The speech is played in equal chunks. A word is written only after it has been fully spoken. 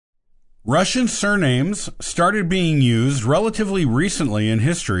Russian surnames started being used relatively recently in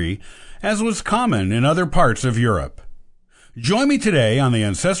history, as was common in other parts of Europe. Join me today on the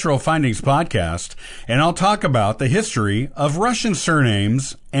Ancestral Findings podcast, and I'll talk about the history of Russian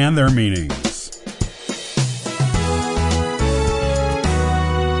surnames and their meanings.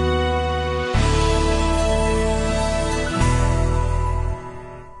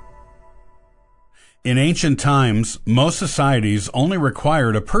 In ancient times, most societies only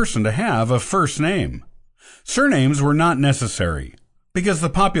required a person to have a first name. Surnames were not necessary, because the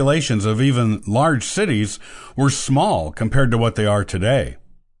populations of even large cities were small compared to what they are today.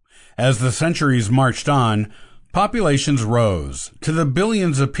 As the centuries marched on, populations rose to the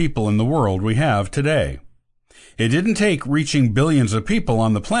billions of people in the world we have today. It didn't take reaching billions of people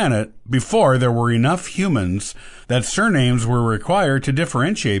on the planet before there were enough humans that surnames were required to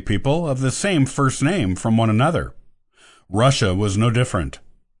differentiate people of the same first name from one another. Russia was no different.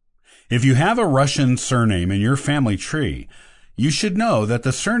 If you have a Russian surname in your family tree, you should know that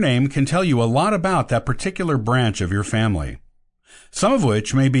the surname can tell you a lot about that particular branch of your family, some of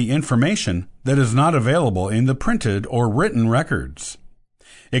which may be information that is not available in the printed or written records.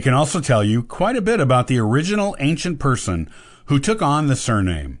 It can also tell you quite a bit about the original ancient person who took on the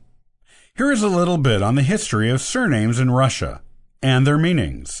surname. Here is a little bit on the history of surnames in Russia and their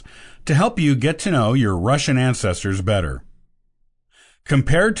meanings to help you get to know your Russian ancestors better.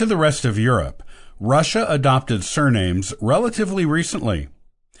 Compared to the rest of Europe, Russia adopted surnames relatively recently.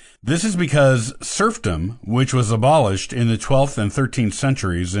 This is because serfdom, which was abolished in the 12th and 13th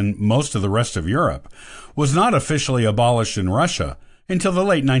centuries in most of the rest of Europe, was not officially abolished in Russia until the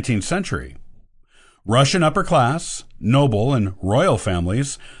late 19th century. Russian upper class, noble, and royal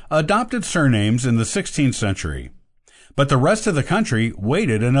families adopted surnames in the 16th century, but the rest of the country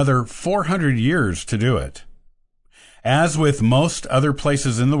waited another 400 years to do it. As with most other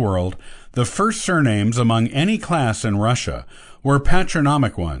places in the world, the first surnames among any class in Russia were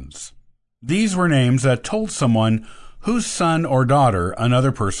patronymic ones. These were names that told someone whose son or daughter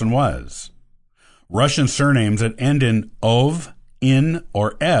another person was. Russian surnames that end in ov, in,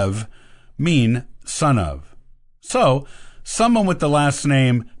 or ev mean son of. So, someone with the last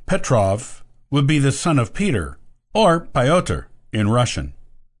name Petrov would be the son of Peter, or Pyotr in Russian.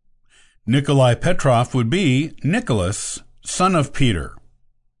 Nikolai Petrov would be Nicholas, son of Peter.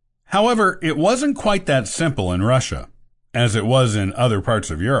 However, it wasn't quite that simple in Russia, as it was in other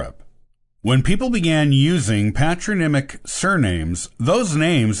parts of Europe. When people began using patronymic surnames, those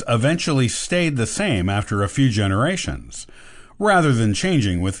names eventually stayed the same after a few generations, rather than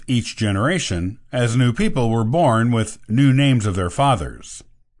changing with each generation, as new people were born with new names of their fathers.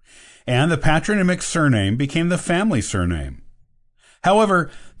 And the patronymic surname became the family surname. However,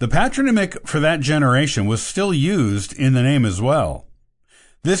 the patronymic for that generation was still used in the name as well.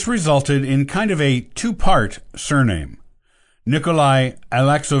 This resulted in kind of a two-part surname. Nikolai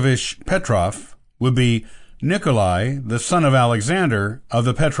Alexovich Petrov would be Nikolai, the son of Alexander of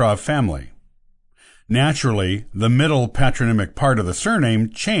the Petrov family. Naturally, the middle patronymic part of the surname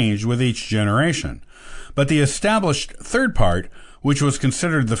changed with each generation, but the established third part, which was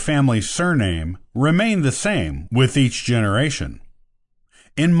considered the family surname, remained the same with each generation.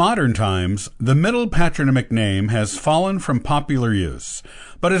 In modern times, the middle patronymic name has fallen from popular use,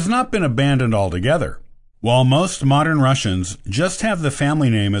 but has not been abandoned altogether. While most modern Russians just have the family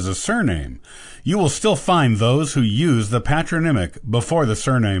name as a surname, you will still find those who use the patronymic before the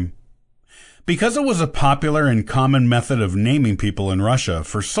surname. Because it was a popular and common method of naming people in Russia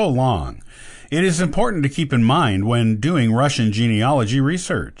for so long, it is important to keep in mind when doing Russian genealogy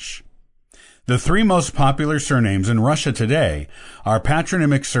research. The three most popular surnames in Russia today are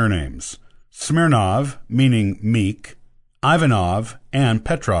patronymic surnames: Smirnov, meaning meek, Ivanov, and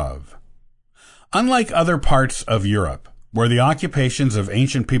Petrov. Unlike other parts of Europe, where the occupations of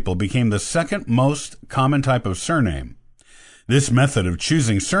ancient people became the second most common type of surname, this method of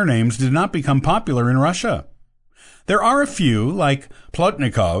choosing surnames did not become popular in Russia. There are a few, like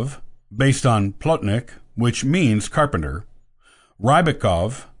Plotnikov, based on Plotnik, which means carpenter,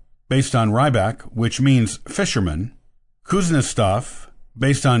 Rybakov, based on Rybak, which means fisherman, Kuznetsov,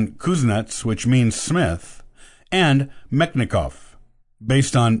 based on Kuznets, which means smith, and Mechnikov,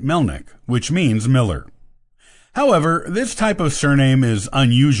 based on Melnik, which means miller. However, this type of surname is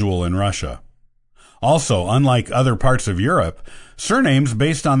unusual in Russia. Also, unlike other parts of Europe, surnames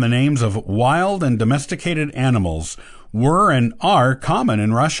based on the names of wild and domesticated animals were and are common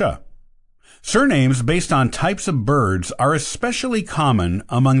in Russia. Surnames based on types of birds are especially common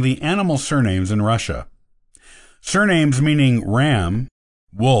among the animal surnames in Russia. Surnames meaning ram,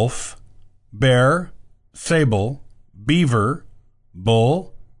 wolf, bear, sable, beaver,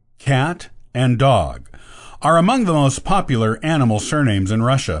 bull, cat, and dog are among the most popular animal surnames in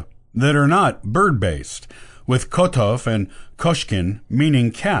Russia that are not bird-based, with Kotov and Koshkin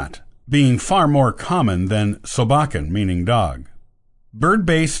meaning cat being far more common than Sobakin meaning dog.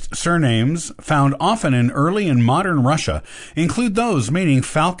 Bird-based surnames found often in early and modern Russia include those meaning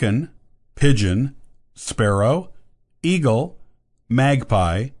falcon, pigeon, sparrow, eagle,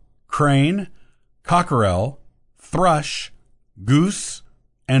 magpie, crane, cockerel, thrush, goose,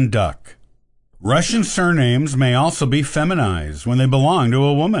 and duck. Russian surnames may also be feminized when they belong to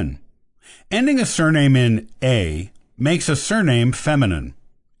a woman. Ending a surname in A makes a surname feminine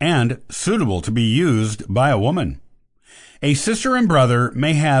and suitable to be used by a woman. A sister and brother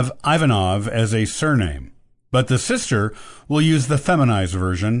may have Ivanov as a surname, but the sister will use the feminized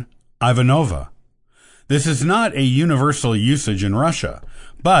version, Ivanova. This is not a universal usage in Russia,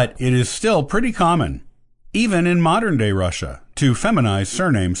 but it is still pretty common, even in modern-day Russia, to feminize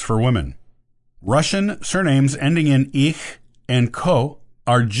surnames for women. Russian surnames ending in ich and ko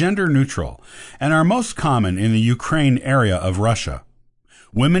are gender-neutral and are most common in the Ukraine area of Russia.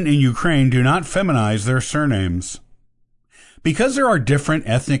 Women in Ukraine do not feminize their surnames. Because there are different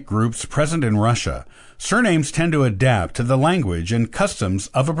ethnic groups present in Russia, surnames tend to adapt to the language and customs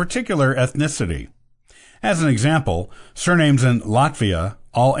of a particular ethnicity. As an example, surnames in Latvia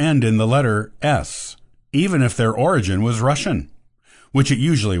all end in the letter S, even if their origin was Russian, which it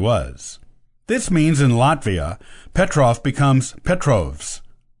usually was. This means in Latvia, Petrov becomes Petrovs,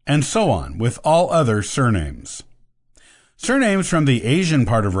 and so on with all other surnames. Surnames from the Asian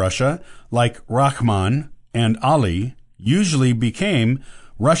part of Russia, like Rahman and Ali, usually became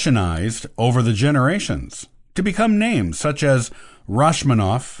Russianized over the generations to become names such as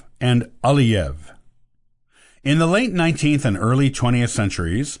Rashmanov and Aliyev. In the late 19th and early 20th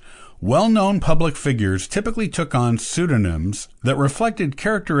centuries, well-known public figures typically took on pseudonyms that reflected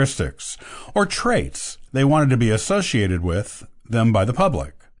characteristics or traits they wanted to be associated with them by the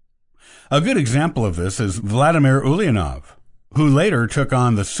public. A good example of this is Vladimir Ulyanov, who later took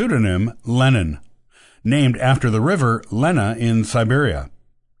on the pseudonym Lenin, named after the river Lena in Siberia.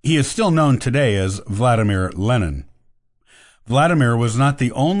 He is still known today as Vladimir Lenin. Vladimir was not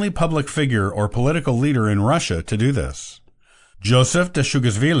the only public figure or political leader in Russia to do this. Joseph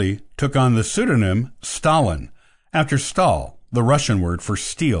Dashugashvili took on the pseudonym Stalin, after Stal, the Russian word for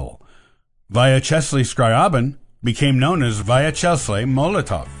steel. Vyacheslav Scriabin became known as Vyacheslav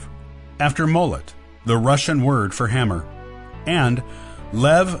Molotov, after Molot, the Russian word for hammer. And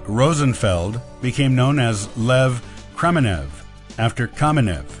Lev Rosenfeld became known as Lev Kamenev, after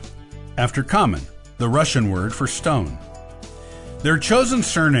Kamenev, after Kamen, the Russian word for stone. Their chosen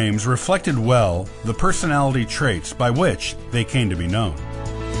surnames reflected well the personality traits by which they came to be known.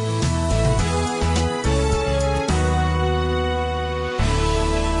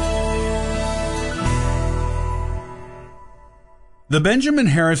 The Benjamin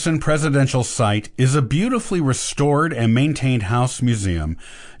Harrison Presidential Site is a beautifully restored and maintained house museum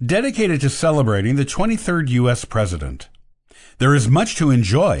dedicated to celebrating the 23rd U.S. President. There is much to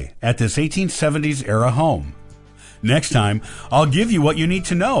enjoy at this 1870s-era home. Next time, I'll give you what you need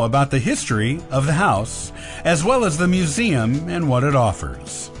to know about the history of the house, as well as the museum and what it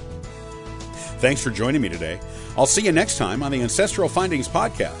offers. Thanks for joining me today. I'll see you next time on the Ancestral Findings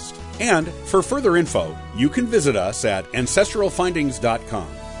Podcast. And for further info, you can visit us at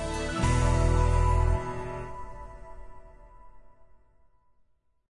ancestralfindings.com.